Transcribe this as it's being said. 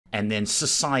And then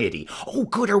society. Oh,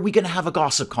 good, are we going to have a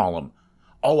gossip column?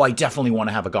 Oh, I definitely want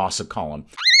to have a gossip column.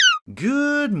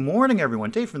 Good morning,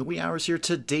 everyone. Dave from the wee hours here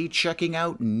today, checking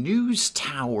out News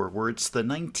Tower, where it's the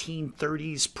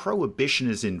 1930s. Prohibition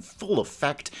is in full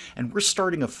effect, and we're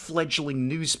starting a fledgling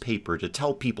newspaper to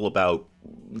tell people about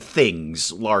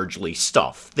things, largely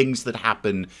stuff, things that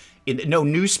happen. No,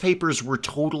 newspapers were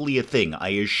totally a thing, I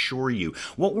assure you.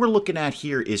 What we're looking at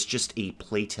here is just a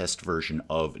playtest version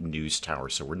of News Tower,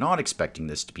 so we're not expecting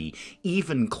this to be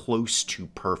even close to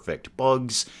perfect.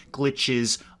 Bugs,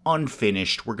 glitches,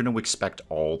 unfinished. We're going to expect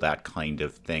all that kind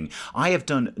of thing. I have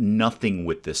done nothing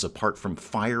with this apart from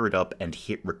fire it up and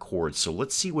hit record. So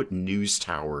let's see what News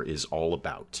Tower is all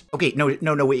about. Okay, no,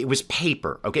 it was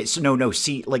paper. Okay, so no,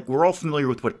 see, like, we're all familiar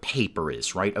with what paper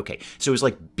is, right? Okay, so it was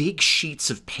like big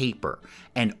sheets of paper,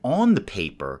 and on the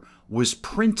paper was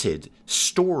printed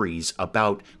stories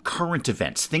about current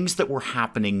events, things that were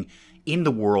happening in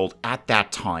the world at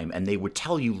that time, and they would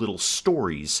tell you little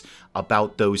stories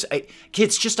about those.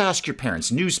 Kids, just ask your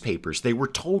parents. Newspapers, they were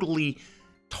totally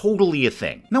a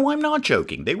thing. No, I'm not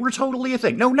joking. They were totally a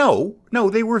thing. No,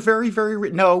 they were very,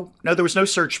 no, there was no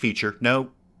search feature.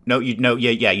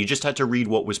 You just had to read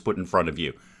what was put in front of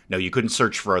you. No, you couldn't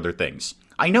search for other things.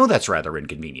 I know that's rather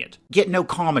inconvenient. No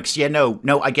comics.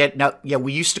 I get, no,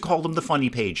 we used to call them the funny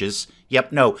pages.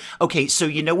 Yep, no. Okay, so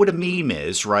you know what a meme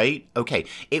is, right? Okay,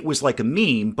 it was like a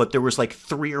meme, but there was like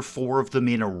 3 or 4 of them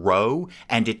in a row,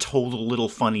 and it told a little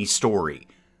funny story.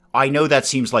 I know that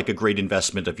seems like a great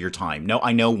investment of your time. No,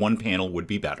 I know one panel would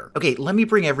be better. Okay, let me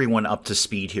bring everyone up to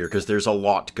speed here because there's a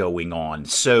lot going on.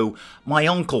 So, my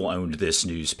uncle owned this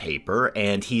newspaper,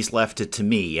 and he's left it to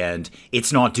me, and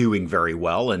it's not doing very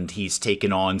well, and he's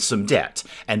taken on some debt.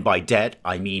 And by debt,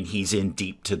 I mean he's in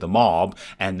deep to the mob,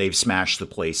 and they've smashed the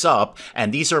place up,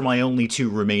 and these are my only 2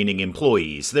 remaining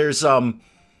employees. There's,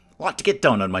 a lot to get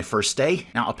done on my first day.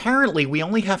 Now, apparently, we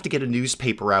only have to get a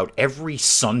newspaper out every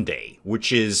Sunday,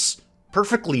 which is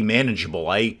perfectly manageable.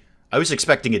 I was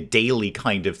expecting a daily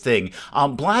kind of thing.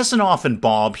 Blazinoff and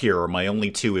Bob here are my only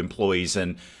 2 employees,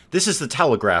 and this is the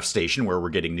telegraph station where we're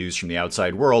getting news from the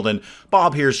outside world, and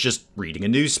Bob here's just reading a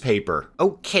newspaper.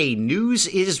 Okay, news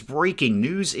is breaking.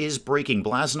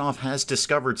 Blazinoff has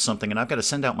discovered something, and I've got to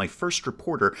send out my first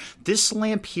reporter. This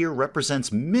lamp here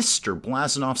represents Mr.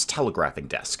 Blazinoff's telegraphing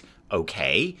desk.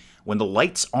 Okay, when the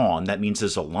light's on, that means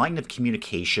there's a line of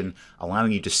communication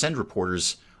allowing you to send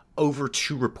reporters over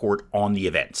to report on the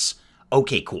events.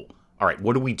 Okay, cool. All right,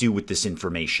 what do we do with this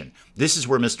information? This is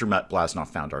where Mr. Blazinoff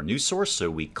found our news source, so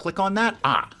we click on that.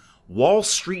 Wall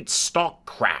Street stock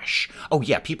crash. Oh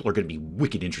yeah, people are going to be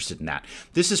wicked interested in that.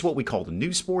 This is what we call the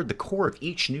news board. The core of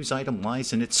each news item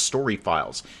lies in its story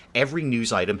files. Every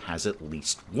news item has at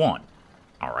least one.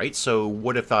 All right, so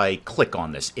what if I click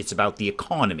on this? It's about the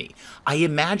economy. I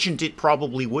imagined it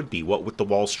probably would be, what with the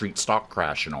Wall Street stock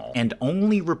crash and all. And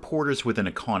only reporters with an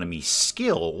economy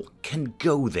skill can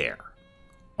go there.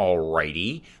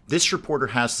 Alrighty, this reporter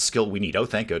has the skill we need. Oh,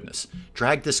 thank goodness.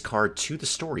 Drag this card to the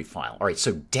story file. All right,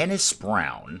 so Dennis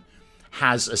Brown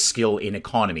has a skill in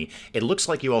economy. It looks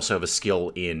like you also have a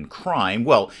skill in crime.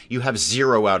 Well, you have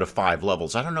 0 out of 5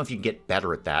 levels. I don't know if you can get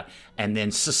better at that. And then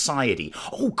society.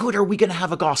 Oh, good, are we going to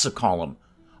have a gossip column?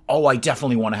 Oh, I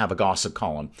definitely want to have a gossip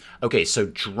column. Okay, so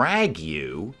drag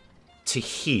you to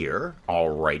here.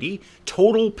 Alrighty.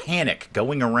 Total panic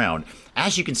going around.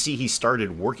 As you can see, he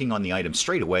started working on the item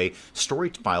straight away. Story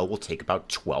file will take about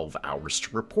 12 hours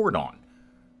to report on.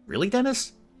 Really,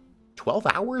 Dennis? 12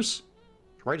 hours?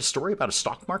 To write a story about a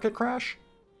stock market crash?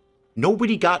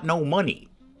 Nobody got no money.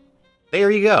 There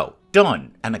you go.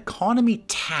 Done. An economy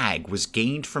tag was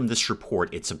gained from this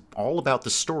report. It's all about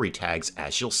the story tags,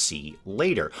 as you'll see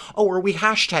later. Oh, are we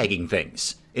hashtagging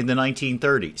things in the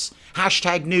 1930s?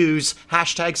 Hashtag news,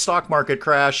 hashtag stock market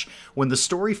crash. When the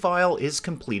story file is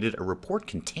completed, a report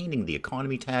containing the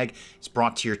economy tag is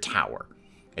brought to your tower.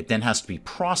 It then has to be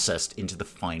processed into the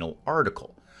final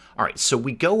article. All right, so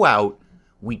we go out,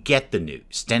 we get the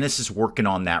news. Dennis is working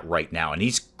on that right now, and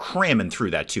he's cramming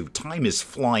through that too. Time is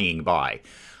flying by.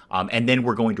 And then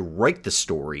we're going to write the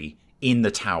story in the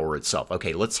tower itself.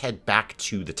 Okay, let's head back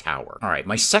to the tower. All right,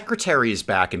 my secretary is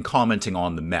back and commenting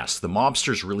on the mess. The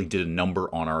mobsters really did a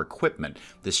number on our equipment.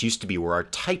 This used to be where our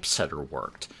typesetter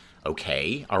worked.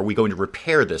 Okay, are we going to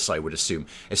repair this, I would assume?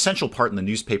 Essential part in the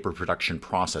newspaper production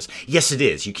process. Yes, it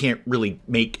is. You can't really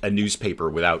make a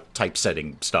newspaper without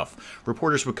typesetting stuff.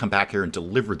 Reporters would come back here and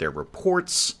deliver their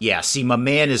reports. Yeah, see, my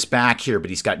man is back here,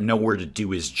 but he's got nowhere to do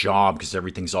his job because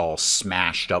everything's all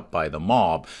smashed up by the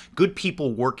mob. Good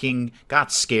people working,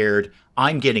 got scared.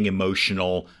 I'm getting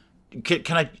emotional.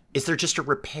 Can I? Is there just a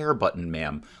repair button,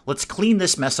 ma'am? Let's clean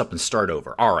this mess up and start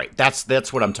over. All right,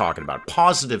 that's what I'm talking about.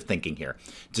 Positive thinking here.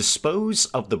 Dispose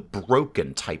of the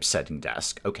broken typesetting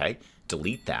desk. Okay,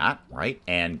 delete that, right?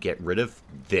 And get rid of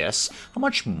this. How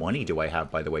much money do I have,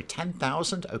 by the way?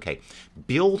 10,000? Okay,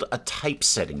 build a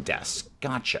typesetting desk.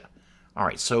 Gotcha. All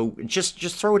right, so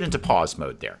just throw it into pause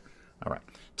mode there. All right,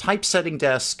 typesetting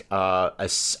desk. I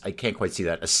can't quite see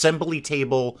that. Assembly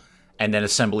table, and then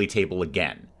assembly table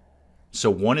again. So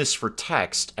one is for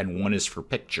text and one is for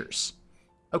pictures.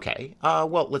 Okay,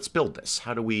 well, let's build this.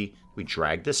 How do we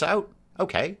drag this out?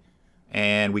 Okay.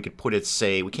 And we could put it,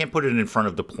 say, we can't put it in front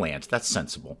of the plant. That's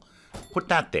sensible. Put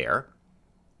that there.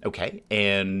 Okay,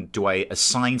 and do I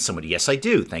assign somebody? Yes, I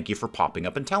do. Thank you for popping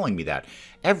up and telling me that.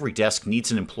 Every desk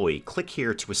needs an employee. Click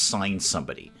here to assign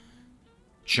somebody.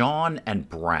 John and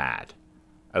Brad.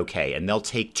 Okay, and they'll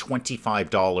take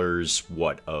 $25,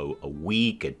 what, a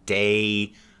week, a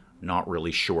day? Not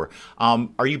really sure.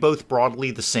 Are you both broadly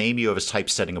the same? You have a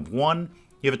typesetting of 1.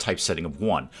 You have a typesetting of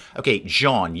 1. Okay,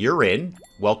 John, you're in.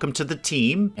 Welcome to the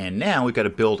team. And now we've got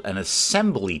to build an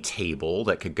assembly table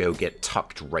that could go get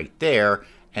tucked right there.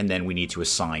 And then we need to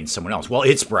assign someone else. Well,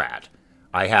 it's Brad.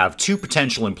 I have 2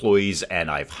 potential employees, and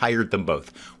I've hired them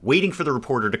both. Waiting for the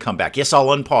reporter to come back. Yes, I'll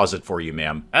unpause it for you,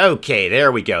 ma'am. Okay,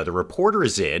 there we go. The reporter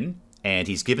is in, and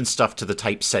he's given stuff to the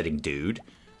typesetting dude.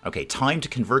 Okay, time to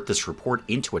convert this report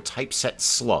into a typeset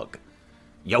slug.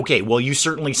 Okay, well, you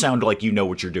certainly sound like you know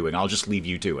what you're doing. I'll just leave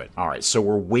you to it. All right, so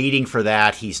we're waiting for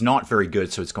that. He's not very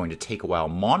good, so it's going to take a while.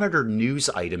 Monitor news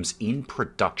items in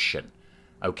production.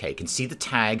 Okay, can see the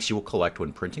tags you will collect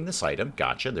when printing this item.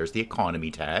 Gotcha, there's the economy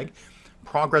tag.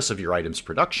 Progress of your item's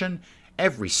production.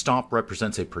 Every stop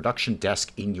represents a production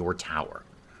desk in your tower.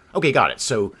 Okay, got it.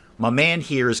 So my man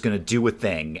here is going to do a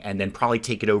thing and then probably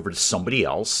take it over to somebody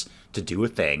else to do a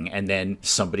thing, and then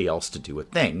somebody else to do a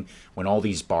thing. When all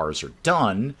these bars are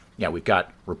done, yeah, we've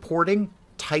got reporting,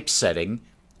 typesetting,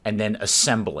 and then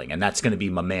assembling, and that's going to be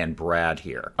my man Brad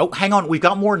here. Oh, hang on, we've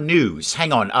got more news.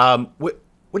 Hang on,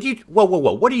 what do you, whoa,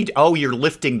 what are you, oh, you're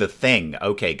lifting the thing.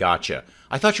 Okay, gotcha.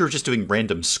 I thought you were just doing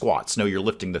random squats. No, you're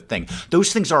lifting the thing.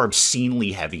 Those things are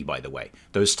obscenely heavy, by the way.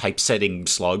 Those typesetting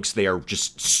slugs, they are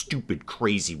just stupid,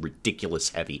 crazy, ridiculous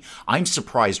heavy. I'm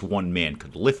surprised one man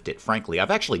could lift it, frankly.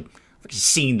 I've actually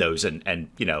seen those and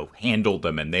you know, handled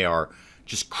them, and they are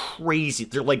just crazy.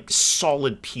 They're like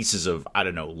solid pieces of, I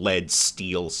don't know, lead,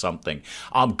 steel, something.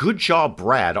 Good job,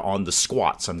 Brad, on the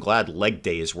squats. I'm glad leg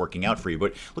day is working out for you,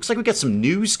 but looks like we got some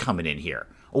news coming in here.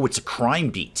 Oh, it's a crime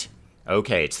beat.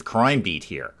 Okay, it's the crime beat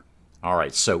here. All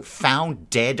right, so found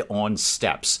dead on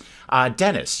steps.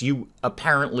 Dennis, you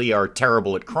apparently are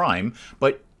terrible at crime,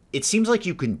 but it seems like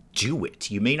you can do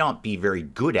it. You may not be very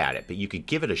good at it, but you could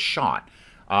give it a shot.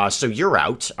 So you're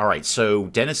out. All right, so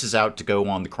Dennis is out to go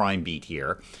on the crime beat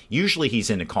here. Usually he's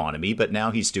in economy, but now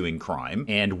he's doing crime.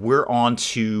 And we're on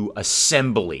to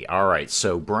assembly. All right,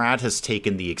 so Brad has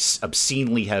taken the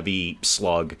obscenely heavy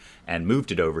slug and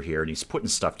moved it over here, and he's putting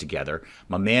stuff together.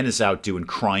 My man is out doing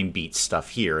crime beat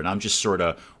stuff here, and I'm just sort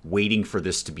of waiting for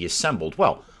this to be assembled.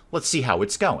 Well, let's see how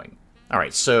it's going. All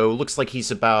right, so looks like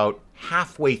he's about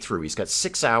halfway through. He's got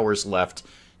 6 hours left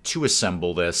to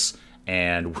assemble this,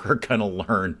 and we're gonna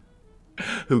learn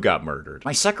who got murdered.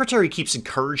 My secretary keeps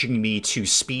encouraging me to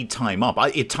speed time up.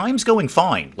 Time's going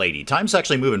fine, lady. Time's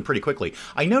actually moving pretty quickly.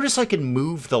 I notice I can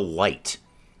move the light.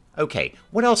 Okay,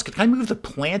 what else? Can I move the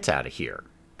plant out of here?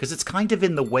 Because it's kind of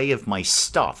in the way of my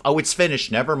stuff. Oh, it's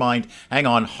finished. Never mind. Hang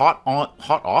on. Hot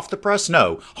off the press?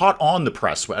 No. Hot on the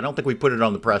press. I don't think we put it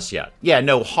on the press yet. Yeah,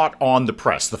 no, hot on the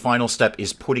press. The final step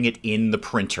is putting it in the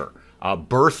printer.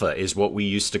 Bertha is what we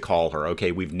used to call her.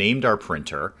 Okay, we've named our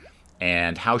printer,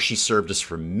 and how she served us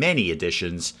for many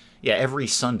editions. Yeah, every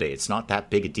Sunday. It's not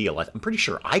that big a deal. I'm pretty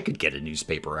sure I could get a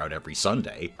newspaper out every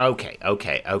Sunday.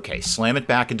 Okay. Slam it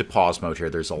back into pause mode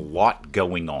here. There's a lot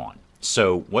going on.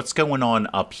 So what's going on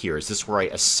up here? Is this where I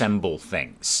assemble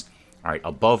things? All right,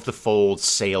 above the fold,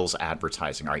 sales,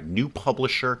 advertising. All right, new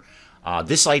publisher.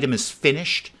 This item is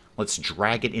finished. Let's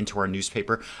drag it into our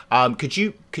newspaper. Could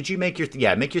you make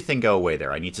your make your thing go away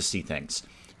there? I need to see things.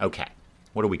 Okay,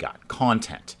 what do we got?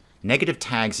 Content, negative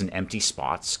tags and empty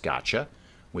spots. Gotcha.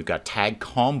 We've got tag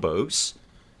combos.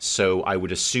 So I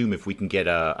would assume if we can get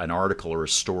an article or a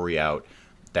story out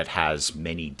that has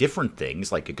many different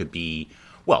things, like it could be,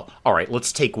 well, all right,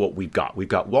 let's take what we've got. We've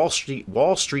got Wall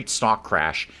Street stock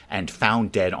crash and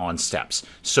found dead on steps.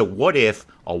 So what if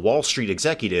a Wall Street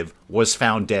executive was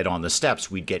found dead on the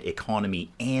steps? We'd get economy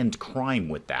and crime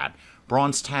with that.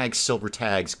 Bronze tags, silver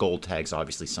tags, gold tags.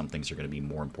 Obviously, some things are going to be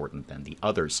more important than the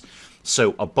others.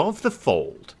 So above the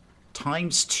fold,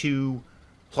 times 2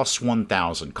 plus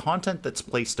 1,000. Content that's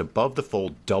placed above the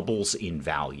fold doubles in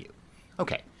value.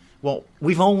 Okay, well,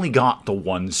 we've only got the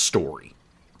one story.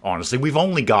 Honestly, we've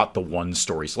only got the one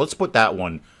story. So let's put that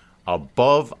one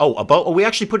above. Oh, we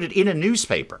actually put it in a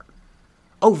newspaper.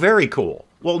 Oh, very cool.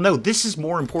 Well, no, this is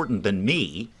more important than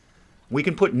me. We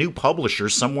can put new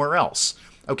publishers somewhere else.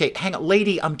 Okay, hang on.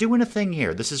 Lady, I'm doing a thing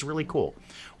here. This is really cool.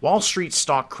 Wall Street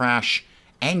stock crash.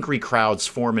 Angry crowds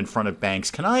form in front of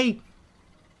banks. Can I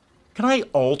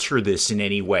alter this in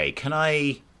any way? Can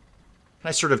I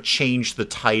sort of change the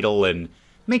title and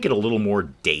make it a little more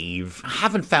Dave? I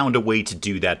haven't found a way to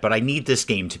do that, but I need this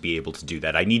game to be able to do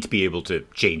that. I need to be able to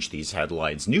change these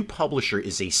headlines. New publisher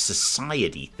is a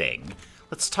society thing.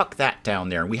 Let's tuck that down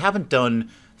there. And we haven't done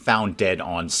found dead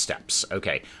on steps.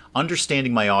 Okay,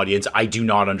 understanding my audience. I do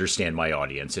not understand my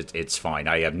audience. It's fine.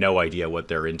 I have no idea what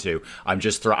they're into.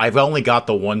 I've only got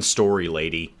the one story,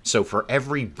 lady. So for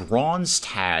every bronze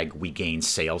tag, we gain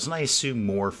sales, and I assume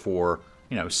more for,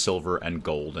 you know, silver and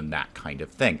gold and that kind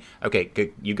of thing. Okay,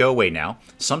 you go away now.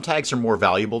 Some tags are more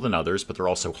valuable than others, but they're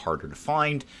also harder to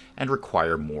find and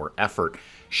require more effort.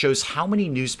 Shows how many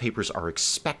newspapers are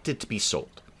expected to be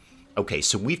sold. Okay,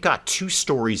 so we've got 2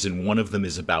 stories and one of them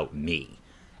is about me.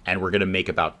 And we're going to make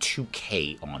about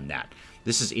 2K on that.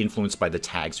 This is influenced by the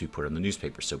tags we put in the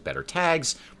newspaper. So better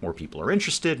tags, more people are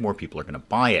interested, more people are going to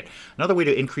buy it. Another way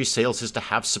to increase sales is to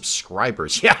have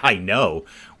subscribers. Yeah, I know.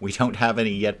 We don't have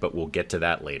any yet, but we'll get to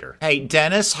that later. Hey,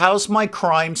 Dennis, how's my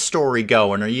crime story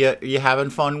going? Are you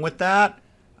having fun with that?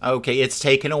 Okay, it's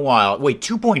taken a while. Wait,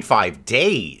 2.5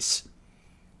 days?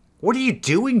 What are you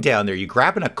doing down there? You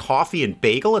grabbing a coffee and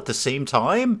bagel at the same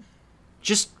time?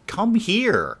 Just come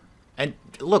here. And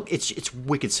look, it's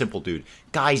wicked simple, dude.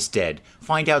 Guy's dead.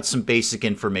 Find out some basic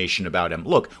information about him.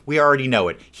 Look, we already know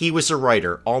it. He was a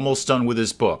writer, almost done with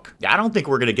his book. I don't think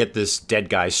we're going to get this dead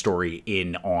guy story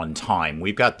in on time.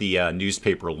 We've got the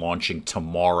newspaper launching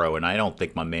tomorrow, and I don't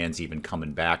think my man's even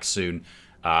coming back soon.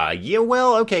 Yeah,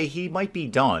 well, okay, he might be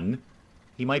done.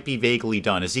 He might be vaguely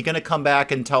done. Is he going to come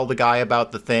back and tell the guy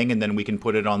about the thing, and then we can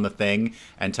put it on the thing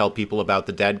and tell people about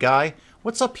the dead guy?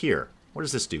 What's up here? What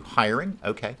does this do? Hiring?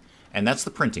 Okay. And that's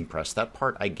the printing press. That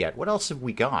part I get. What else have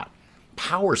we got?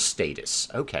 Power status.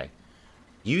 Okay.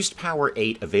 Used power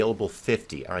 8, available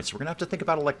 50. All right, so we're going to have to think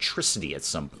about electricity at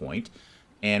some point.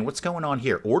 And what's going on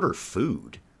here? Order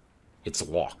food. It's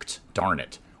locked. Darn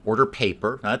it. Order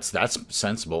paper. That's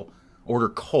sensible. Order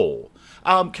coal.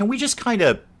 Can we just kind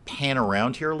of pan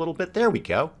around here a little bit? There we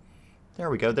go. There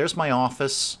we go. There's my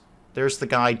office. There's the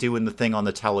guy doing the thing on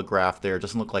the telegraph there.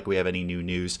 Doesn't look like we have any new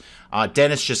news.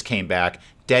 Dennis just came back.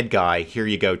 Dead guy. Here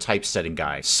you go. Typesetting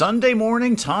guy. Sunday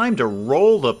morning. Time to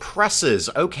roll the presses.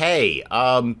 Okay.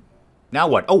 Now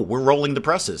what? Oh, we're rolling the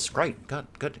presses. Great.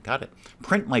 Good. Got it.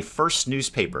 Print my first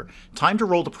newspaper. Time to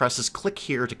roll the presses. Click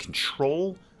here to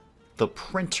control the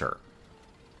printer.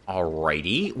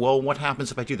 Alrighty. Well, what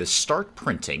happens if I do this? Start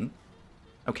printing.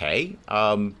 Okay.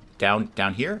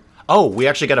 Down here. Oh, we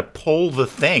actually got to pull the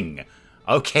thing.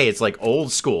 Okay, it's like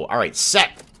old school. All right,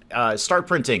 set. Start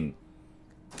printing.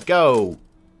 Go.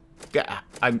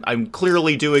 I'm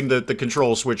clearly doing the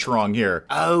control switch wrong here.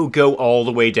 Oh, go all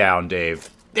the way down, Dave.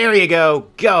 There you go.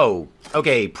 Go.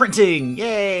 Okay, printing.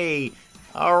 Yay.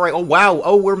 All right. Oh, wow.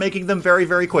 Oh, we're making them very,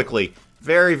 very quickly.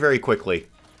 Very, very quickly.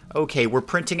 Okay, we're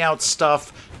printing out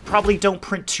stuff. Probably don't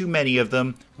print too many of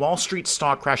them. Wall Street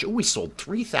stock crash. Oh, we sold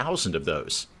 3,000 of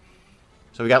those.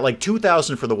 So we got like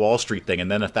 2,000 for the Wall Street thing,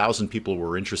 and then 1,000 people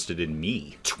were interested in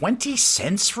me. 20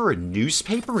 cents for a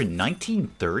newspaper in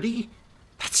 1930?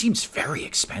 That seems very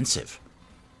expensive.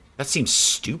 That seems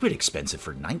stupid expensive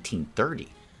for 1930.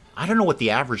 I don't know what the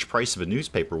average price of a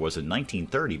newspaper was in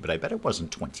 1930, but I bet it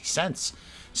wasn't 20 cents.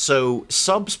 So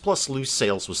subs plus loose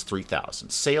sales was 3,000.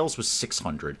 Sales was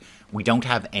 600. We don't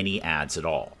have any ads at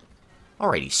all.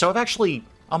 Alrighty, so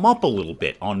I'm up a little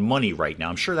bit on money right now.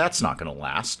 I'm sure that's not going to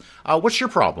last. What's your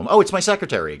problem? Oh, it's my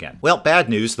secretary again. Well, bad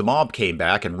news. The mob came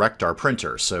back and wrecked our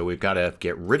printer. So we've got to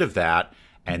get rid of that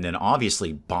and then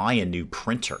obviously buy a new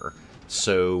printer.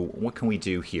 So what can we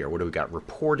do here? What do we got?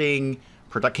 Reporting.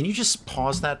 Can you just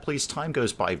pause that, please? Time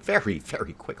goes by very,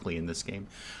 very quickly in this game.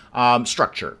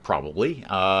 Structure, probably.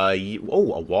 Oh,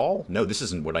 a wall? No, this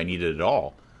isn't what I needed at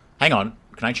all. Hang on.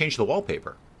 Can I change the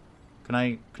wallpaper? Can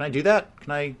I do that?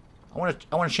 I want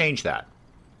to change that.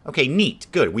 Okay, neat.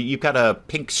 Good. You've got a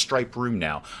pink stripe room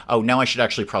now. Oh, now I should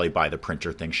actually probably buy the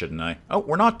printer thing, shouldn't I? Oh,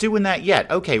 we're not doing that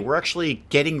yet. Okay, we're actually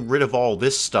getting rid of all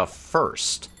this stuff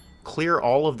first. Clear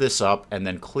all of this up and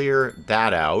then clear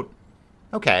that out.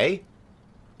 Okay.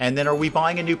 And then are we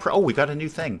buying a new oh, we got a new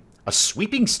thing. A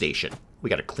sweeping station. We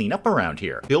got to clean up around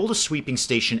here. Build a sweeping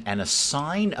station and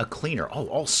assign a cleaner. Oh,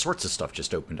 all sorts of stuff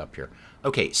just opened up here.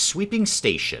 Okay, sweeping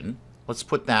station. Let's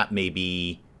put that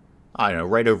maybe, I don't know,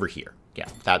 right over here. Yeah,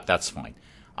 that's fine.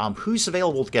 Who's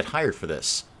available to get hired for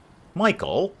this?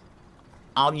 Michael,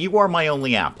 you are my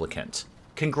only applicant.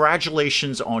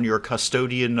 Congratulations on your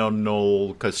custodian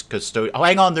Oh,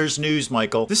 hang on, there's news,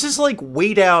 Michael. This is like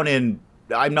way down in,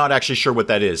 I'm not actually sure what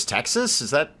that is. Texas?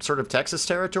 Is that sort of Texas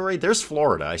territory? There's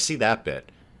Florida. I see that bit.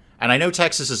 And I know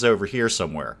Texas is over here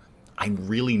somewhere. I'm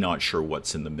really not sure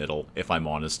what's in the middle, if I'm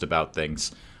honest about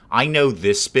things. I know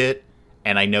this bit,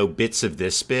 and I know bits of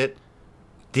this bit.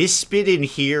 This bit in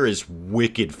here is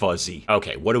wicked fuzzy.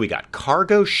 Okay, what do we got?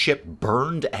 Cargo ship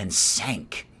burned and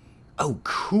sank. Oh,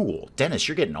 cool. Dennis,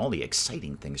 you're getting all the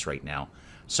exciting things right now.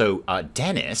 So,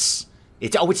 Dennis...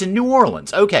 It's in New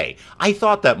Orleans. Okay, I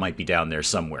thought that might be down there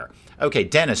somewhere. Okay,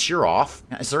 Dennis, you're off.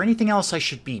 Now, is there anything else I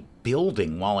should be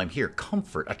building while I'm here?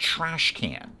 Comfort, a trash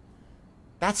can.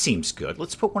 That seems good.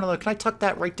 Let's put one of those. Can I tuck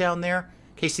that right down there?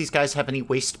 In case these guys have any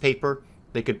waste paper,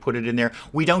 they could put it in there.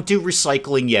 We don't do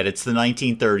recycling yet. It's the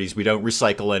 1930s. We don't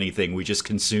recycle anything. We just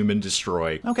consume and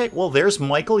destroy. Okay, well, there's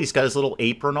Michael. He's got his little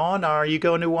apron on. Are you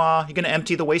going to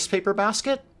empty the waste paper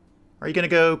basket? Or are you going to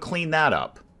go clean that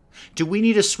up? Do we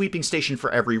need a sweeping station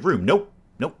for every room? Nope.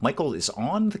 Nope. Michael is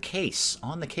on the case.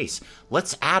 On the case.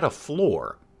 Let's add a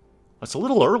floor. It's a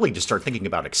little early to start thinking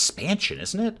about expansion,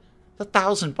 isn't it?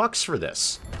 $1,000 for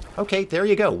this. Okay, there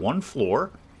you go. One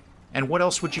floor. And what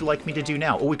else would you like me to do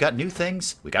now? Oh, we got new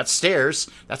things. We got stairs.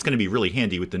 That's going to be really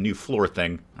handy with the new floor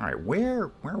thing. All right,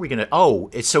 where are we going to... Oh,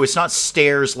 so it's not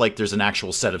stairs like there's an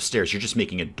actual set of stairs. You're just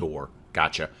making a door.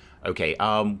 Gotcha. Okay,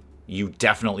 you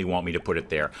definitely want me to put it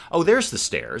there. Oh, there's the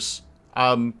stairs.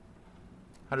 How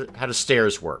do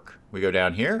stairs work? We go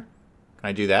down here? Can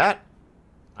I do that?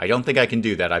 I don't think I can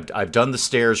do that. I've done the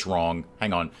stairs wrong.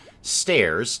 Hang on.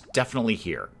 Stairs, definitely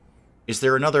here. Is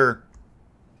there another...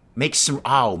 Make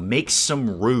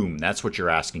some room. That's what you're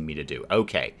asking me to do.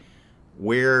 Okay.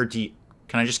 Where do you...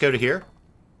 Can I just go to here?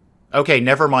 Okay,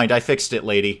 never mind. I fixed it,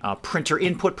 lady. Printer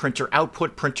input, printer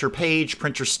output, printer page,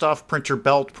 printer stuff, printer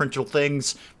belt, printer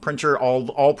things, printer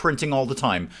all printing all the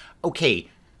time. Okay,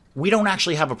 we don't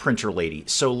actually have a printer, lady,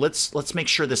 so let's make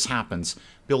sure this happens.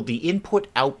 Build the input,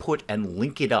 output, and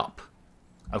link it up.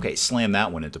 Okay, slam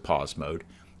that one into pause mode.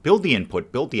 Build the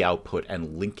input, build the output,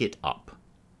 and link it up.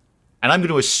 And I'm going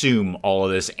to assume all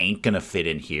of this ain't going to fit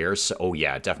in here. So, oh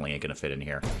yeah, it definitely ain't going to fit in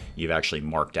here. You've actually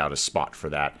marked out a spot for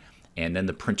that. And then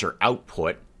the printer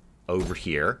output over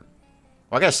here.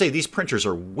 Well, I gotta say, these printers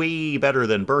are way better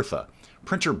than Bertha.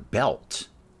 Printer belt.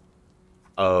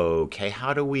 Okay,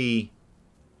 how do we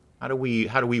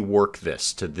work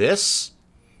this? To this,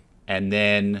 and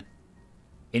then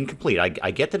incomplete.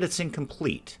 I get that it's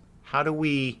incomplete. How do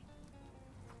we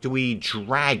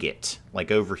drag it?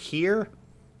 Like over here?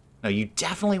 No, you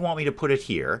definitely want me to put it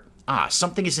here. Ah,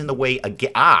 something is in the way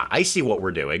again. Ah, I see what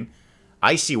we're doing.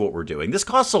 I see what we're doing. This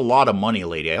costs a lot of money,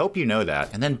 lady. I hope you know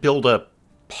that. And then build a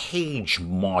page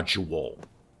module.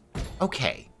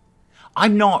 Okay.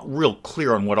 I'm not real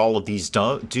clear on what all of these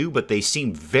do, but they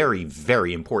seem very,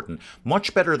 very important.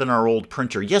 Much better than our old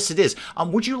printer. Yes, it is.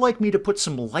 Would you like me to put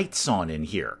some lights on in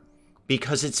here?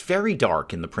 Because it's very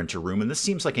dark in the printer room, and this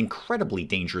seems like incredibly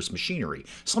dangerous machinery.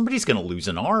 Somebody's going to lose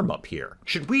an arm up here.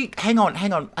 Should we... Hang on.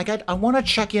 I want to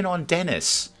check in on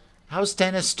Dennis. How's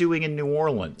Dennis doing in New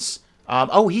Orleans?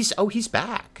 He's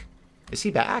back. Is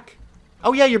he back?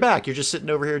 Oh, yeah, you're back. You're just sitting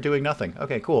over here doing nothing.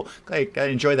 Okay, cool. I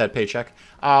enjoy that paycheck.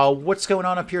 What's going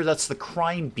on up here? That's the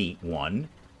crime beat one.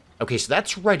 Okay, so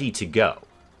that's ready to go.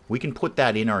 We can put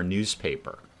that in our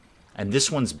newspaper. And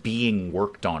this one's being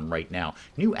worked on right now.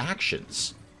 New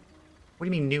actions. What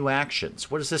do you mean, new actions?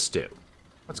 What does this do?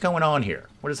 What's going on here?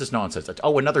 What is this nonsense?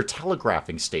 Oh, another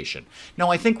telegraphing station.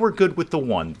 No, I think we're good with the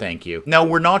one, thank you. No,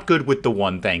 we're not good with the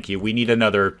one, thank you. We need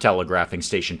another telegraphing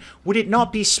station. Would it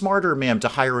not be smarter, ma'am, to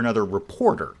hire another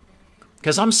reporter?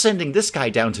 Because I'm sending this guy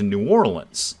down to New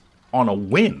Orleans on a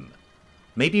whim.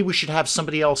 Maybe we should have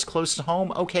somebody else close to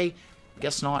home? Okay,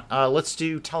 guess not. Let's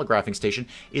do telegraphing station.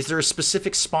 Is there a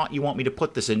specific spot you want me to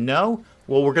put this in? No?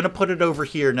 Well, we're going to put it over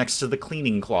here next to the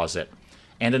cleaning closet.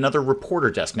 And another reporter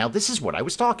desk. Now, this is what I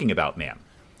was talking about, ma'am.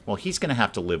 Well, he's going to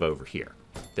have to live over here.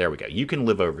 There we go. You can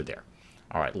live over there.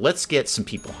 All right, let's get some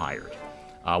people hired.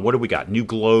 What do we got? New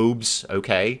globes.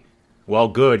 Okay. Well,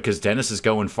 good, because Dennis is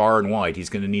going far and wide.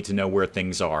 He's going to need to know where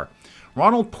things are.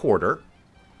 Ronald Porter,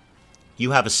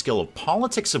 you have a skill of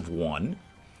politics of 1,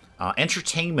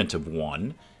 entertainment of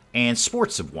 1, and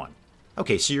sports of 1.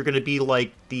 Okay, so you're going to be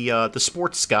like the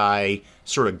sports guy,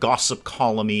 sort of gossip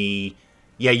column-y,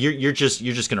 Yeah, you're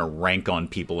just gonna rank on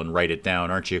people and write it down,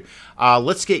 aren't you?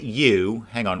 Let's get you.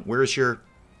 Hang on, where's your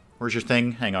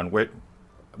thing? Hang on, where?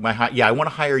 Yeah, I want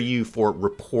to hire you for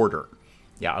reporter.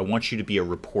 Yeah, I want you to be a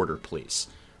reporter, please.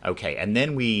 Okay, and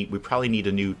then we probably need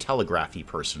a new telegraphy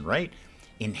person, right?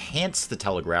 Enhance the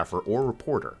telegrapher or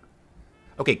reporter.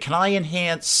 Okay, can I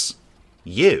enhance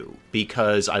you?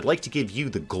 Because I'd like to give you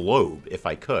the globe, if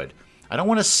I could. I don't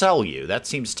want to sell you. That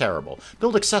seems terrible.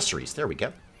 Build accessories. There we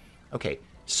go. Okay,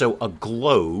 so a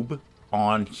globe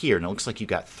on here. And it looks like you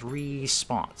got 3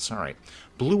 spots. All right.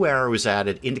 Blue arrow is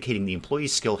added, indicating the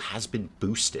employee's skill has been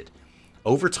boosted.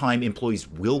 Over time, employees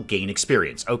will gain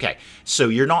experience. Okay, so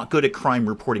you're not good at crime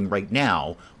reporting right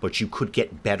now, but you could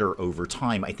get better over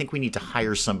time. I think we need to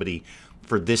hire somebody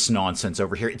for this nonsense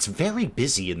over here. It's very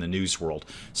busy in the news world.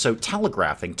 So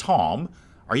telegraphing, Tom,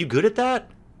 are you good at that?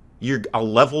 You're a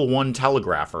level 1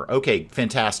 telegrapher. Okay,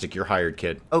 fantastic. You're hired,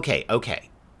 kid. Okay.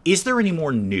 Is there any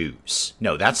more news?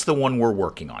 No, that's the one we're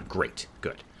working on. Great,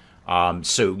 good.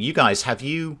 So you guys, have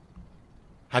you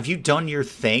done your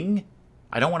thing?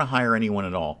 I don't want to hire anyone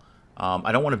at all.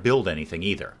 I don't want to build anything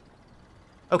either.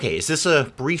 Okay, is this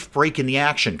a brief break in the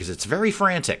action? Because it's very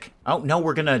frantic. Oh, no,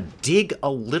 we're going to dig a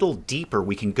little deeper.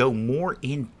 We can go more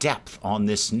in depth on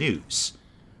this news.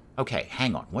 Okay,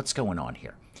 hang on. What's going on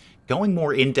here? Going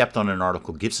more in depth on an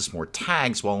article gives us more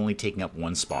tags while only taking up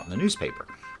 1 spot in the newspaper.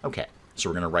 Okay, so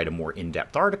we're going to write a more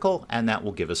in-depth article, and that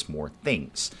will give us more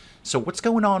things. So what's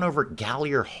going on over at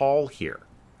Gallier Hall here?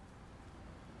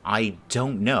 I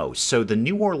don't know. So the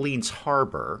New Orleans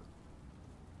Harbor...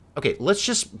 Okay, let's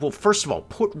just... Well, first of all,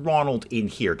 put Ronald in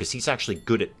here, because he's actually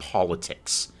good at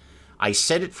politics. I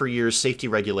said it for years, safety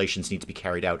regulations need to be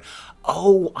carried out.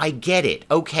 Oh, I get it.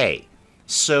 Okay,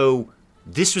 so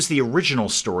this was the original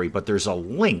story, but there's a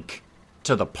link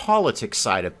to the politics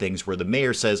side of things where the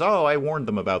mayor says, oh, I warned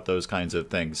them about those kinds of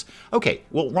things. Okay,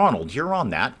 well, Ronald, you're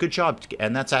on that. Good job.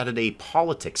 And that's added a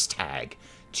politics tag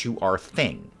to our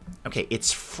thing. Okay,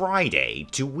 it's Friday.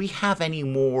 Do we have any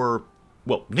more,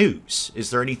 well, news? Is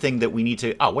there anything that we need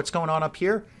to... Oh, what's going on up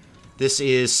here? This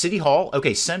is City Hall.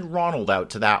 Okay, send Ronald out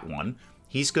to that one.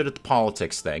 He's good at the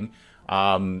politics thing.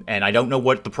 And I don't know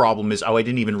what the problem is. Oh, I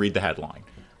didn't even read the headline.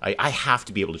 I have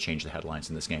to be able to change the headlines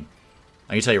in this game.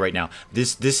 I can tell you right now,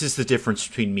 this is the difference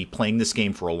between me playing this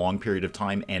game for a long period of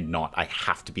time and not. I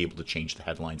have to be able to change the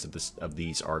headlines of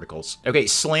these articles. Okay,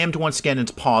 slammed once again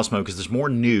into pause mode because there's more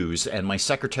news, and my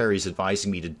secretary is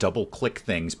advising me to double-click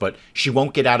things, but she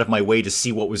won't get out of my way to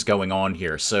see what was going on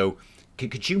here. So,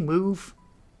 could you move?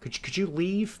 Could you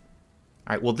leave?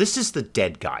 All right, well, this is the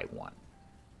dead guy one.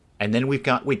 And then we've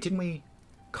got... Wait, didn't we...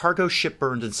 Cargo ship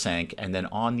burned and sank, and then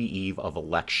on the eve of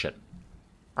election.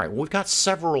 All right, well, we've got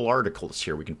several articles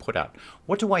here we can put out.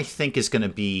 What do I think is going to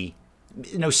be...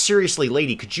 No, seriously,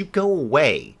 lady, could you go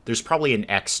away? There's probably an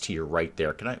X to your right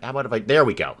there. How about if I... There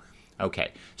we go.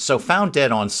 Okay, so found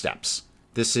dead on steps.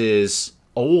 This is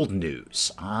old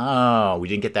news. Oh, we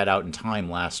didn't get that out in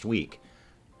time last week.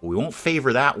 We won't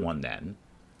favor that one then.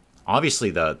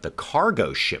 Obviously, the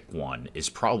cargo ship one is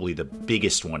probably the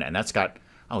biggest one, and that's got...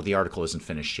 Oh, the article isn't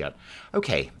finished yet.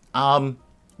 Okay,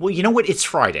 well, you know what? It's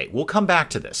Friday. We'll come back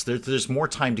to this. There's more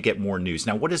time to get more news.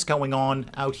 Now, what is going on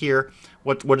out here?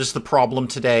 What is the problem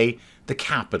today? The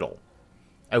Capitol.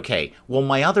 Okay, well,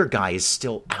 my other guy is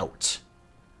still out.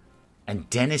 And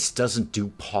Dennis doesn't do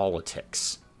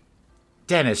politics.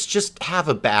 Dennis, just have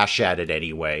a bash at it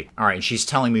anyway. All right, she's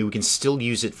telling me we can still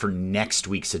use it for next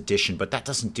week's edition, but that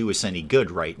doesn't do us any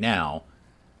good right now.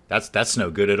 That's no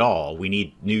good at all. We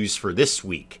need news for this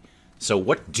week. So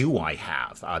what do I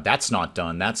have? That's not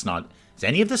done. That's not... Is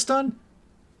any of this done?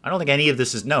 I don't think any of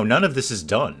this is... No, none of this is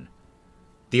done.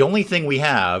 The only thing we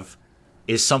have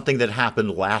is something that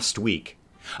happened last week.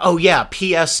 Oh, yeah,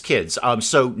 P.S. kids.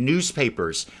 So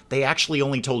newspapers, they actually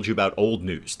only told you about old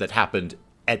news that happened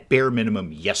at bare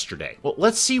minimum yesterday. Well,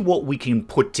 let's see what we can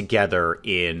put together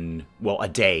in, well, a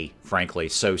day, frankly.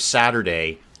 So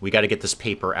Saturday, we got to get this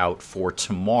paper out for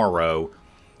tomorrow.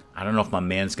 I don't know if my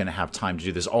man's going to have time to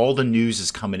do this. All the news is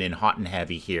coming in hot and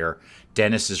heavy here.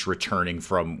 Dennis is returning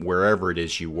from wherever it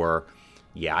is you were.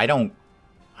 Yeah, I don't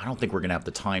think we're going to have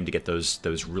the time to get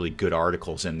those really good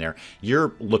articles in there.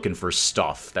 You're looking for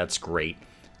stuff. That's great.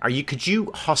 Could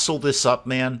you hustle this up,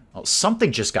 man? Oh,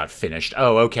 something just got finished.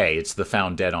 Oh, okay. It's the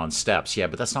found dead on steps. Yeah,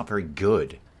 but that's not very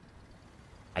good.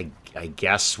 I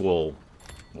guess we'll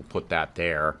put that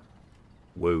there.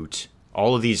 Woot.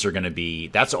 All of these are going to be...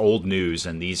 That's old news,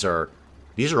 and these are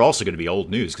also going to be old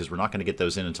news, because we're not going to get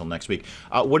those in until next week.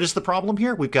 What is the problem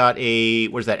here? We've got a...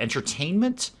 What is that?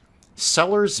 Entertainment?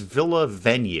 Sellers Villa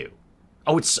Venue.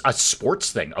 Oh, it's a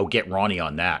sports thing. Oh, get Ronnie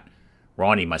on that.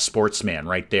 Ronnie, my sportsman,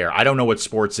 right there. I don't know what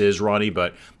sports is, Ronnie,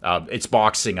 but it's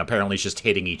boxing. Apparently, it's just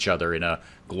hitting each other in a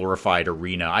glorified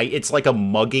arena. It's like a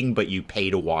mugging, but you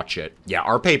pay to watch it. Yeah,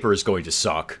 our paper is going to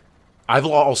suck. I'm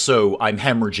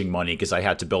hemorrhaging money because I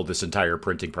had to build this entire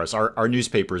printing press. Our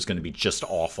newspaper is going to be just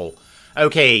awful.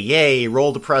 Okay, yay,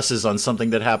 roll the presses on something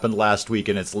that happened last week,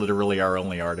 and it's literally our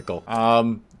only article.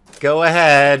 Go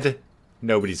ahead.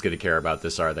 Nobody's going to care about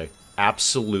this, are they?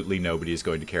 Absolutely nobody is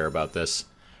going to care about this.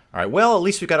 All right, well, at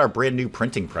least we got our brand new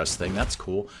printing press thing. That's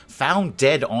cool. Found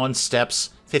dead on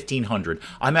steps, 1,500.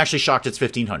 I'm actually shocked it's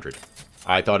 1,500.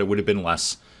 I thought it would have been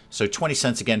less. So 20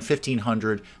 cents again,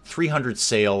 1,500, 300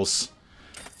 sales.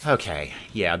 Okay,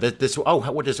 yeah,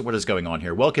 what is going on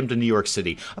here? Welcome to New York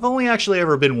City. I've only actually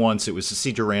ever been once. It was to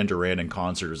see Duran Duran in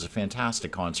concert. It was a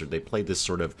fantastic concert. They played this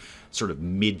sort of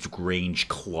mid-range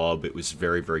club. It was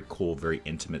very, very cool, very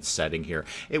intimate setting here.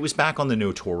 It was back on the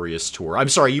Notorious tour. I'm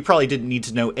sorry, you probably didn't need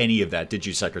to know any of that, did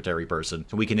you, Secretary Person?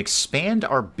 So we can expand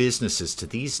our businesses to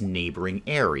these neighboring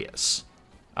areas.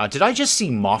 Did I just see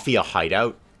Mafia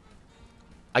Hideout?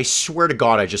 I swear to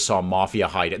God I just saw Mafia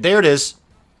Hideout. There it is.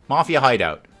 Mafia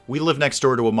Hideout. We live next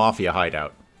door to a Mafia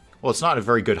hideout. Well, it's not a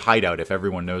very good hideout if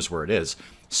everyone knows where it is.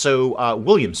 So,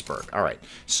 Williamsburg. All right.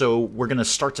 So, we're going to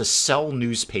start to sell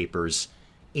newspapers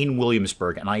in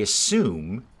Williamsburg, and I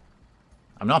assume...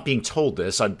 I'm not being told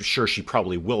this. I'm sure she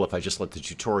probably will if I just let the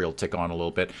tutorial tick on a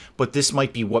little bit. But this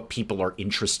might be what people are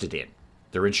interested in.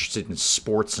 They're interested in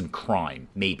sports and crime.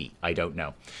 Maybe. I don't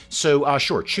know. So,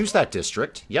 sure. Choose that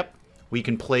district. Yep. We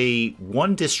can play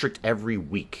one district every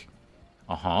week.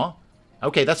 Uh-huh.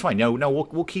 Okay, that's fine. No,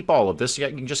 we'll keep all of this. Yeah,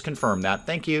 you can just confirm that.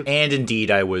 Thank you. And indeed,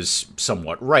 I was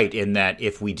somewhat right in that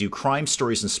if we do crime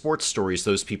stories and sports stories,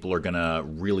 those people are going to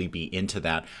really be into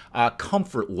that.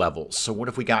 Comfort levels. So what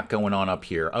have we got going on up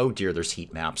here? Oh, dear, there's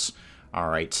heat maps. All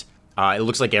right. It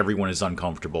looks like everyone is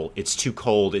uncomfortable. It's too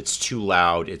cold. It's too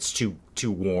loud. It's too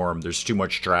warm. There's too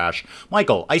much trash.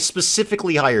 Michael, I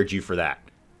specifically hired you for that.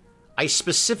 I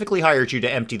specifically hired you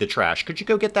to empty the trash. Could you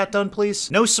go get that done, please?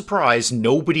 No surprise,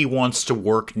 nobody wants to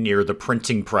work near the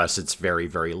printing press. It's very,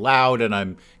 very loud, and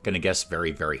I'm gonna guess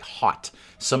very, very hot.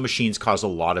 Some machines cause a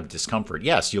lot of discomfort.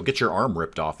 Yes, you'll get your arm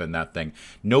ripped off in that thing.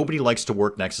 Nobody likes to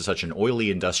work next to such an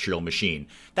oily industrial machine.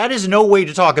 That is no way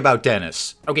to talk about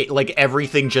Dennis. Okay, like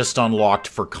everything just unlocked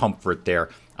for comfort there.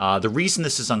 The reason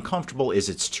this is uncomfortable is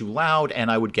it's too loud, and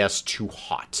I would guess too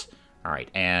hot. All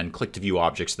right, and click to view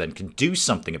objects then can do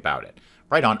something about it.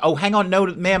 Right on. Oh, hang on. No,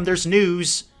 ma'am, there's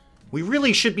news. We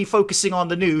really should be focusing on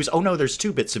the news. Oh, no, there's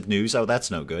 2 bits of news. Oh, that's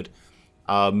no good.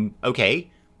 Okay.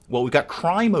 Well, we've got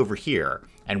crime over here,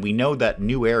 and we know that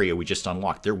new area we just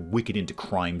unlocked. They're wicked into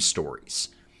crime stories.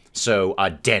 So,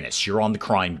 Dennis, you're on the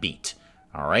crime beat.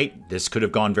 All right? This could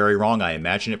have gone very wrong. I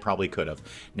imagine it probably could have.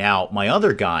 Now, my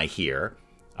other guy here...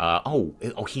 oh,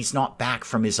 he's not back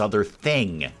from his other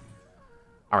thing.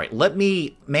 All right,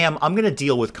 ma'am, I'm going to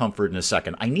deal with comfort in a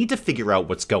second. I need to figure out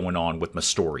what's going on with my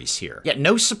stories here. Yeah,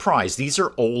 no surprise, these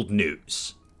are old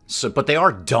news. But they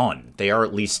are done. They are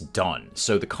at least done.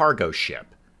 So the cargo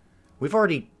ship. We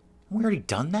already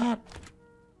done that?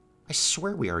 I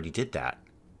swear we already did that.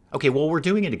 Okay, well, we're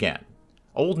doing it again.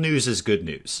 Old news is good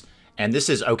news. And this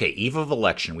is, okay, eve of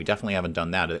election. We definitely haven't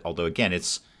done that. Although, again,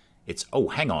 it's, oh,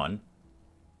 hang on.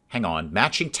 Hang on.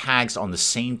 Matching tags on the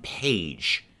same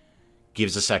page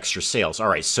gives us extra sales. All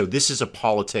right, so this is a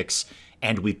politics,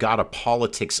 and we've got a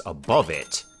politics above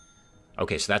it.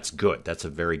 Okay, so that's good. That's a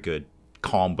very good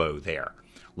combo there.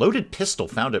 Loaded pistol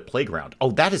found at playground.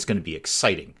 Oh, that is going to be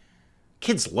exciting.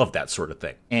 Kids love that sort of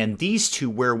thing. And these two,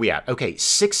 where are we at? Okay,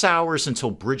 6 hours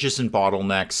until bridges and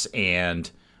bottlenecks,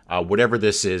 and whatever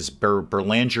this is,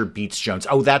 Berlanger beats Jones.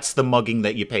 Oh, that's the mugging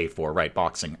that you pay for, right?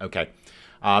 Boxing. Okay.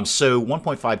 So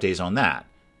 1.5 days on that,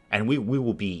 and we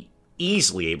will be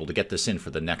easily able to get this in for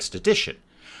the next edition.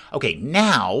 Okay,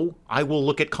 now I will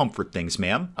look at comfort things,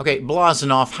 ma'am. Okay,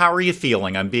 Blazanov, how are you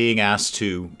feeling? I'm being asked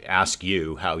to ask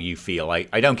you how you feel. I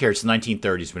don't care. It's the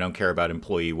 1930s. We don't care about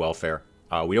employee welfare.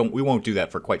 We won't do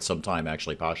that for quite some time,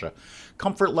 actually, Pasha.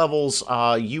 Comfort levels,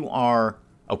 you are...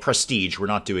 Oh, prestige. We're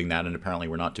not doing that, and apparently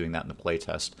we're not doing that in the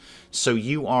playtest. So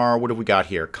you are... What have we got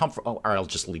here? Comfort... Oh, all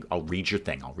right, I'll read your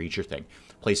thing. I'll read your thing.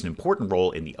 Plays an important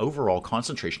role in the overall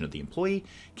concentration of the employee,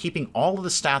 keeping all of the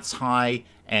stats high,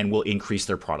 and will increase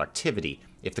their productivity.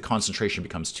 If the concentration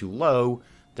becomes too low,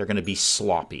 they're going to be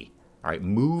sloppy. All right,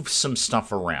 move some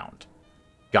stuff around.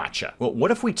 Gotcha. Well,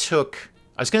 what if we took...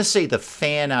 I was going to say the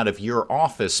fan out of your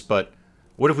office, but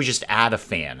what if we just add a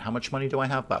fan? How much money do I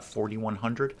have? About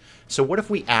 4,100. So what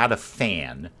if we add a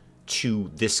fan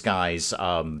to this guy's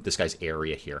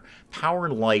area here? Power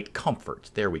and light,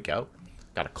 comfort. There we go.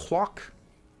 Got a clock.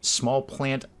 Small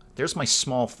plant. There's my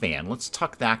small fan. Let's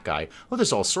tuck that guy. Oh,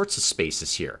 there's all sorts of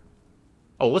spaces here.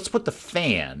 Oh, let's put the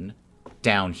fan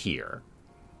down here.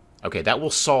 Okay, that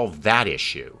will solve that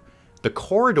issue. The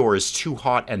corridor is too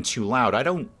hot and too loud. I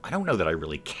don't know that I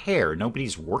really care.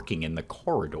 Nobody's working in the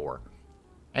corridor.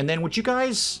 And then would you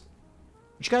guys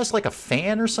like a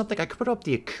fan or something? I could put up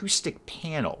the acoustic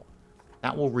panel.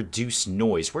 That will reduce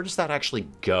noise. Where does that actually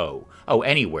go? Oh,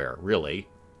 anywhere, really.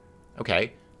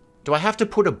 Okay. Do I have to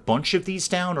put a bunch of these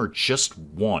down or just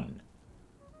one?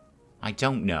 I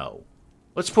don't know.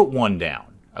 Let's put one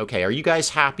down. Okay, are you guys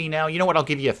happy now? You know what? I'll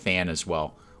give you a fan as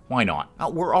well. Why not?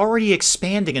 We're already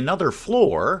expanding another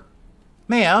floor.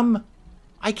 Ma'am,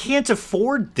 I can't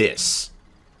afford this.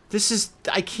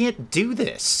 I can't do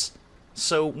this.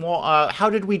 So, well, how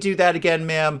did we do that again,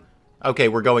 ma'am? Okay,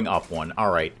 we're going up one.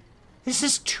 All right. This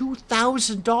is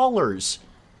 $2,000.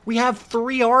 We have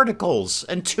 3 articles,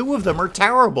 and 2 of them are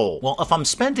terrible. Well, if I'm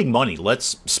spending money,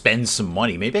 let's spend some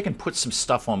money. Maybe I can put some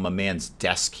stuff on my man's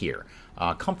desk here.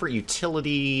 Comfort,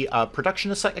 utility, production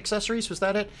accessories, was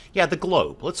that it? Yeah, the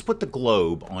globe. Let's put the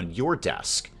globe on your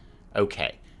desk.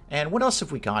 Okay. And what else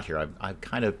have we got here? I've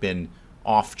kind of been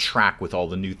off track with all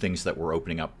the new things that we're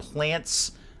opening up.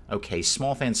 Plants. Okay,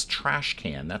 small fans, trash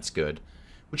can. That's good.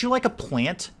 Would you like a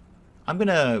plant? I'm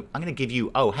gonna give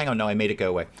you... Oh, hang on. No, I made it go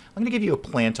away. I'm gonna give you a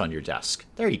plant on your desk.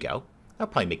 There you go.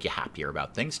 That'll probably make you happier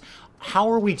about things.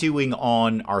 How are we doing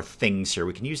on our things here?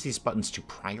 We can use these buttons to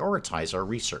prioritize our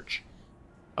research.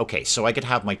 Okay, so I could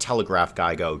have my telegraph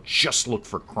guy go, just look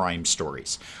for crime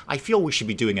stories. I feel we should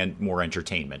be doing more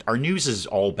entertainment. Our news is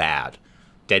all bad.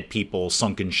 Dead people,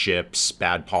 sunken ships,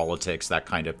 bad politics, that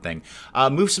kind of thing.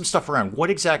 Move some stuff around.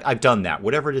 I've done that.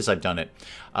 Whatever it is, I've done it.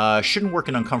 Shouldn't work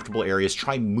in uncomfortable areas.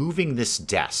 Try moving this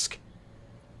desk.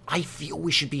 I feel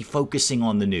we should be focusing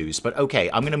on the news, but okay,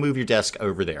 I'm going to move your desk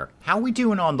over there. How are we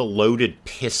doing on the loaded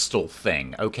pistol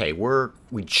thing? Okay,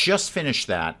 we just finished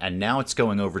that, and now it's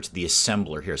going over to the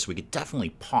assembler here, so we could definitely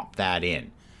pop that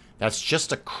in. That's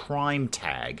just a crime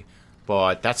tag,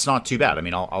 but that's not too bad. I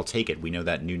mean, I'll take it. We know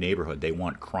that new neighborhood, they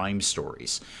want crime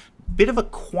stories. Bit of a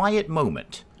quiet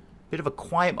moment.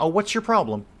 Oh, what's your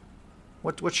problem?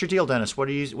 What's your deal, Dennis? What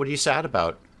are you sad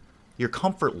about? Your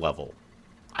comfort level.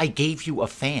 I gave you a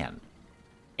fan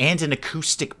and an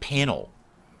acoustic panel.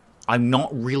 I'm not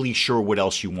really sure what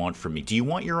else you want from me. Do you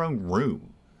want your own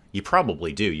room? You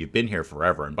probably do. You've been here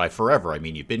forever, and by forever, I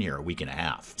mean you've been here a week and a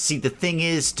half. See, the thing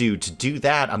is, dude, to do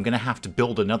that, I'm going to have to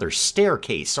build another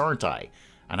staircase, aren't I?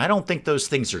 And I don't think those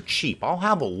things are cheap. I'll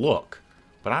have a look,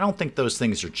 but I don't think those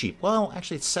things are cheap. Well,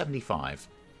 actually, it's $75.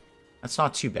 That's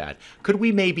not too bad. Could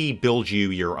we maybe build you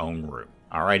your own room?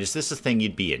 All right, is this a thing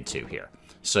you'd be into here?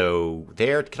 So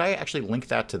there, could I actually link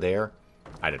that to there?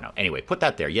 I don't know. Anyway, put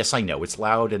that there. Yes, I know. It's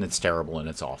loud and it's terrible and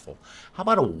it's awful. How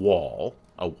about a wall?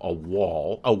 A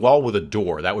wall with a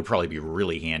door. That would probably be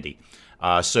really handy.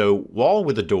 So wall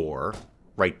with a door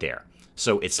right there.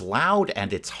 So it's loud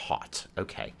and it's hot.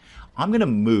 Okay. I'm going to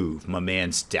move my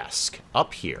man's desk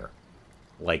up here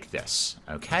like this.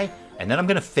 Okay. And then I'm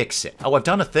going to fix it. Oh, I've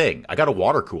done a thing. I got a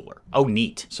water cooler. Oh,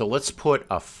 neat. So let's put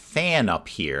a fan up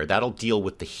here. That'll deal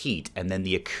with the heat. And then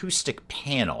the acoustic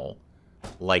panel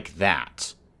like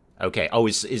that. Okay. Oh,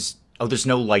 oh, there's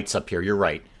no lights up here. You're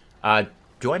right.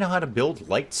 Do I know how to build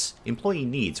lights? Employee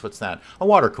needs. What's that? A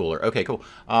water cooler. Okay, cool.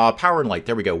 Power and light.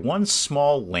 There we go. One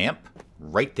small lamp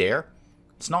right there.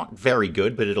 It's not very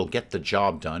good, but it'll get the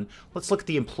job done. Let's look at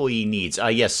the employee needs.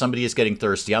 Yes, somebody is getting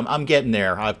thirsty. I'm getting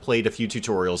there. I've played a few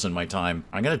tutorials in my time.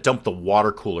 I'm going to dump the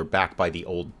water cooler back by the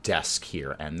old desk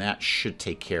here, and that should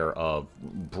take care of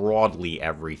broadly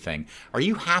everything. Are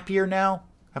you happier now?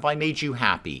 Have I made you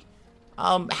happy?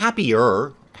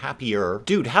 Happier.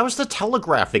 Dude, how's the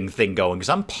telegraphing thing going? Because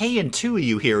I'm paying 2 of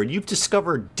you here, and you've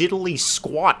discovered diddly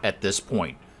squat at this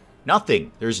point.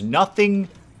 Nothing. There's nothing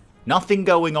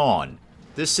going on.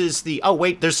 This is the... Oh,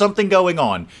 wait, there's something going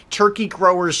on. Turkey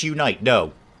growers unite.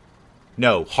 No.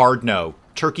 No. Hard no.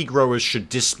 Turkey growers should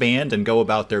disband and go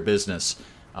about their business.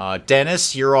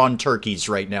 Dennis, you're on turkeys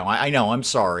right now. I know, I'm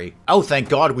sorry. Oh, thank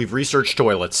God we've researched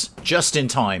toilets. Just in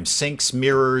time. Sinks,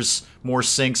 mirrors, more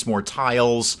sinks, more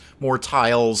tiles.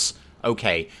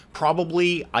 Okay.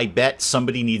 Probably, I bet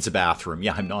somebody needs a bathroom.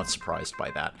 Yeah, I'm not surprised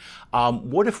by that.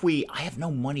 What if we... I have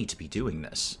no money to be doing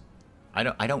this. I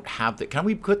don't have the... Can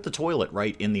we put the toilet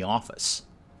right in the office?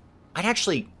 I'd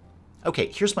actually... Okay,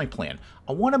 here's my plan.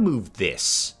 I want to move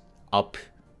this up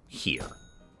here.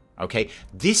 Okay,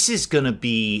 this is going to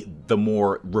be the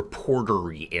more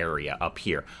reportery area up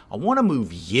here. I want to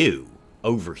move you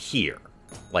over here,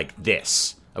 like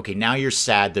this. Okay, now you're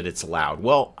sad that it's loud.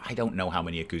 Well, I don't know how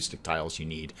many acoustic tiles you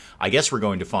need. I guess we're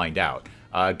going to find out.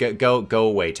 Go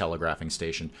away, telegraphing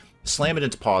station. Slam it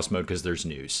into pause mode because there's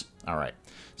news. All right.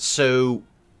 So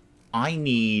I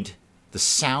need the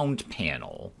sound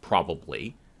panel,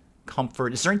 probably.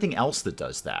 Comfort. Is there anything else that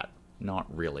does that? Not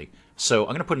really. So I'm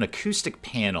going to put an acoustic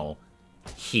panel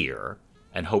here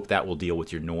and hope that will deal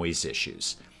with your noise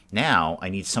issues. Now I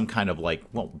need some kind of like,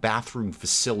 well, bathroom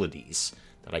facilities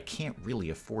that I can't really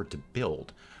afford to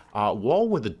build. Wall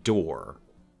with a door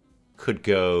could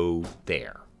go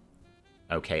there.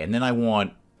 Okay, and then I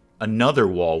want another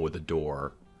wall with a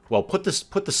door. Well, put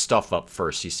the stuff up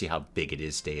first. You see how big it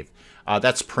is, Dave.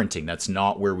 That's printing. That's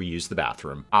not where we use the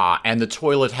bathroom. And the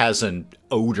toilet has an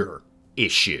odor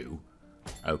issue.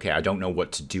 Okay, I don't know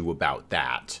what to do about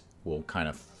that. We'll kind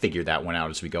of figure that one out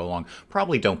as we go along.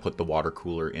 Probably don't put the water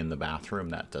cooler in the bathroom.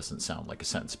 That doesn't sound like a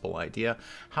sensible idea.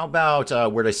 How about,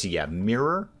 where did I see? Yeah,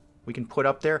 mirror we can put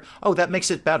up there. Oh, that makes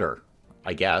it better,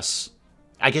 I guess.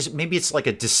 I guess maybe it's like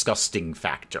a disgusting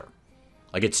factor.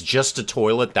 Like, it's just a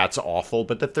toilet, that's awful,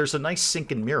 but if there's a nice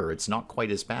sink and mirror, it's not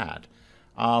quite as bad.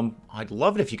 I'd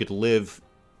love it if you could live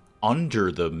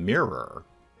under the mirror,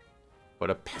 but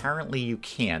apparently you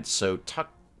can't, so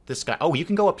tuck this guy. Oh, you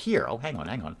can go up here. Oh, hang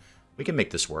on. We can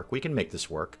make this work. We can make this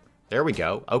work. There we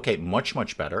go. Okay, much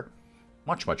better.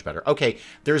 Much better. Okay,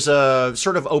 there's a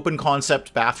sort of open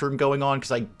concept bathroom going on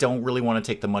because I don't really want to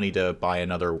take the money to buy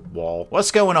another wall.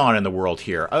 What's going on in the world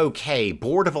here? Okay,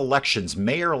 Board of Elections,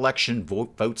 mayor election,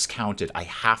 votes counted. I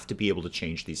have to be able to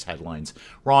change these headlines.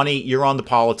 Ronnie, you're on the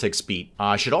politics beat.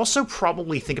 I should also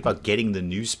probably think about getting the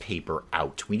newspaper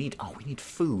out. We need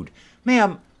food.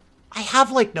 Ma'am, I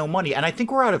have like no money and I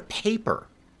think we're out of paper.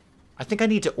 I think I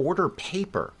need to order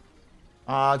paper.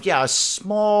 Yeah, a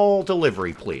small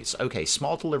delivery, please. Okay,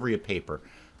 small delivery of paper.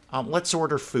 Let's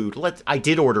order food. I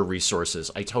did order resources.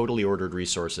 I totally ordered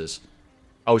resources.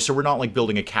 Oh, so we're not, like,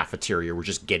 building a cafeteria. We're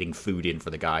just getting food in for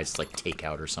the guys. It's like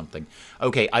takeout or something.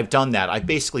 Okay, I've done that. I've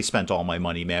basically spent all my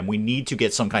money, man. We need to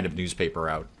get some kind of newspaper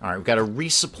out. All right, we've got a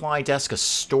resupply desk, a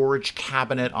storage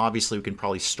cabinet. Obviously, we can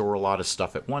probably store a lot of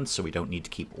stuff at once, so we don't need to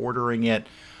keep ordering it.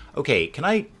 Okay, can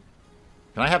I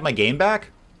have my game back?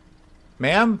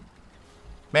 Ma'am?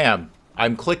 Ma'am,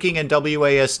 I'm clicking and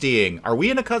WASDing. Are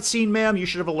we in a cutscene, ma'am? You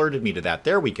should have alerted me to that.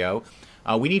 There we go.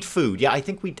 We need food. Yeah, I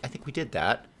think we did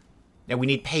that. And we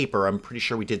need paper. I'm pretty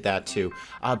sure we did that too.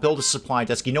 Build a supply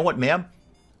desk. You know what, ma'am?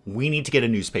 We need to get a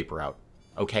newspaper out.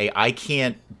 Okay, I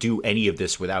can't do any of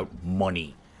this without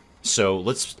money. So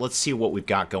let's see what we've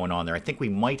got going on there. I think we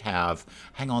might have.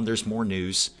 Hang on, there's more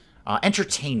news.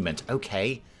 Entertainment.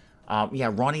 Okay. Yeah,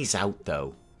 Ronnie's out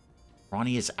though.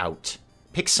 Ronnie is out.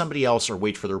 Pick somebody else or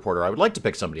wait for the reporter. I would like to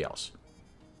pick somebody else.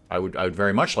 I would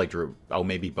very much like to... Oh,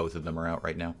 maybe both of them are out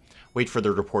right now. Wait for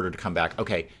the reporter to come back.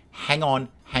 Okay, hang on.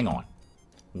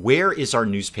 Where is our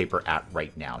newspaper at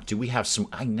right now? Do we have some...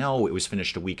 I know it was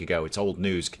finished a week ago. It's old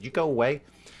news. Could you go away?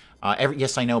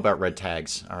 Yes, I know about red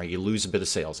tags. All right, you lose a bit of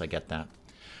sales. I get that.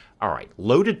 All right,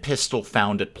 loaded pistol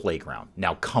found at playground.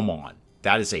 Now, come on.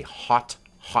 That is a hot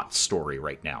story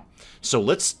right now. So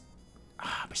let's...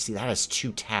 but see, that has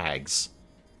 2 tags.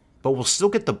 But we'll still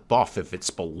get the buff if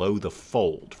it's below the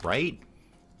fold, right?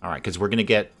 All right, because we're going to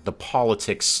get the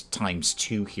politics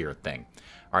 ×2 here thing.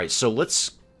 All right, so let's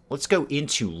go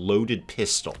into loaded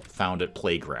pistol found at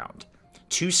playground.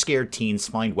 2 scared teens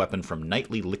find weapon from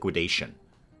nightly liquidation.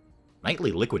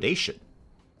 Nightly liquidation?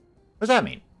 What does that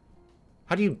mean?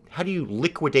 How do you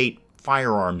liquidate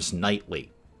firearms nightly?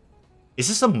 Is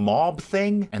this a mob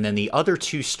thing? And then the other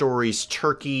 2 stories,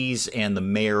 turkeys and the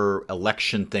mayor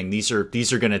election thing, these are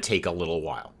going to take a little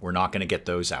while. We're not going to get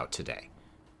those out today.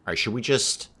 All right, should we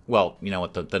just... Well, you know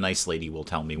what? The nice lady will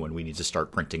tell me when we need to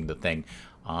start printing the thing.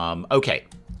 Okay,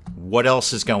 what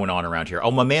else is going on around here?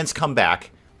 Oh, my man's come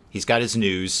back. He's got his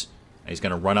news. He's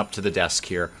going to run up to the desk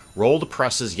here. Roll the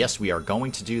presses. Yes, we are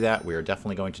going to do that. We are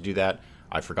definitely going to do that.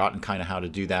 I've forgotten kind of how to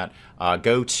do that.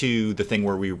 Go to the thing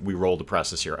where we roll the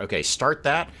presses here. Okay, start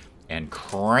that and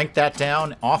crank that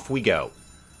down. Off we go.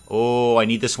 Oh, I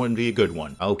need this one to be a good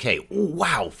one. Okay,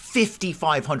 wow,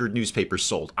 5,500 newspapers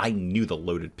sold. I knew the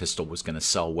loaded pistol was going to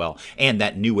sell well. And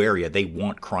that new area, they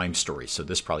want crime stories. So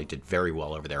this probably did very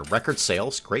well over there. Record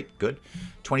sales, great, good.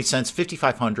 20 cents,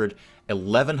 5,500,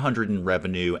 1,100 in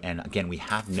revenue. And again, we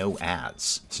have no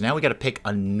ads. So now we got to pick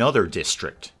another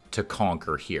district to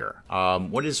conquer here.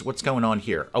 What's going on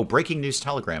here? Oh, breaking news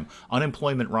telegram.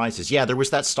 Unemployment rises. Yeah, there was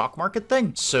that stock market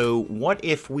thing. So what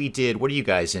if we did, what are you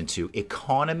guys into?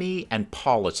 Economy and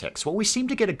politics. Well, we seem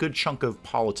to get a good chunk of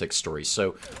politics stories.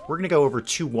 So we're going to go over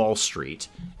to Wall Street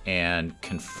and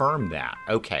confirm that.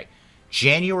 Okay.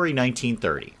 January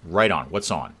 1930. Right on. What's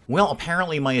on? Well,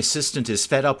 apparently my assistant is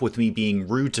fed up with me being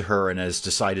rude to her and has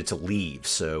decided to leave,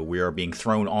 so we are being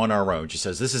thrown on our own. She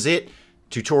says, this is it.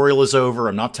 Tutorial is over.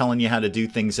 I'm not telling you how to do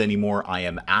things anymore. I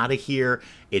am out of here.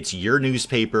 It's your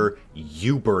newspaper.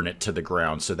 You burn it to the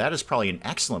ground. So that is probably an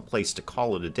excellent place to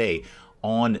call it a day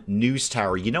on News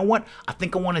Tower. You know what? I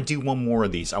think I want to do one more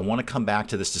of these. I want to come back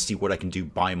to this to see what I can do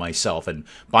by myself. And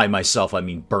by myself, I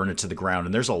mean burn it to the ground.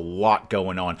 And there's a lot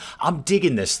going on. I'm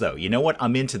digging this, though. You know what?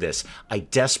 I'm into this. I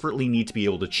desperately need to be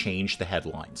able to change the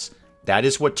headlines. That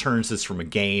is what turns this from a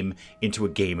game into a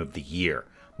game of the year.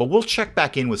 But we'll check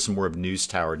back in with some more of News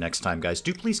Tower next time, guys.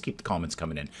 Do please keep the comments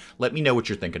coming in. Let me know what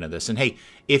you're thinking of this. And hey,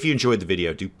 if you enjoyed the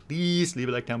video, do please leave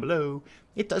a like down below.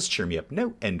 It does cheer me up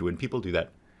no end when people do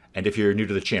that. And if you're new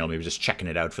to the channel, maybe just checking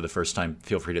it out for the first time,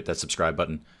 feel free to hit that subscribe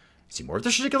button. See more of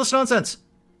this ridiculous nonsense.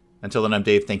 Until then, I'm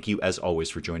Dave. Thank you, as always,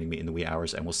 for joining me in the wee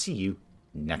hours, and we'll see you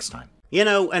next time. You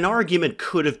know, an argument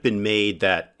could have been made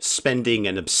that spending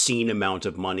an obscene amount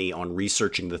of money on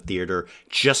researching the theater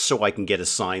just so I can get a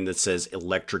sign that says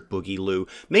Electric Boogaloo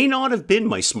may not have been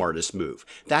my smartest move.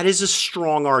 That is a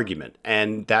strong argument,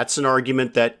 and that's an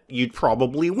argument that you'd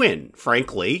probably win,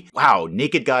 frankly. Wow,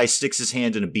 naked guy sticks his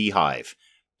hand in a beehive.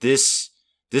 This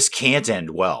can't end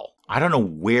well. I don't know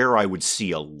where I would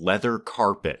see a leather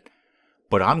carpet,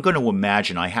 but I'm going to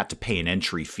imagine I had to pay an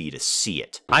entry fee to see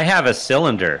it. I have a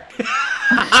cylinder. Oh,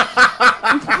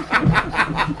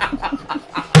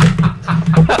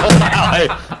 wow,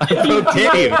 I broke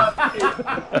Dave.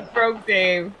 Broke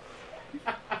Dave.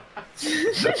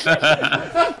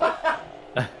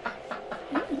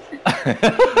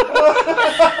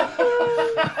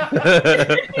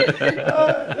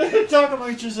 Talk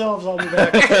amongst yourselves, I'll be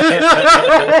back.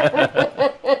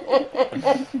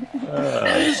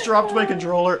 I just dropped my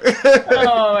controller.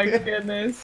 Oh my goodness.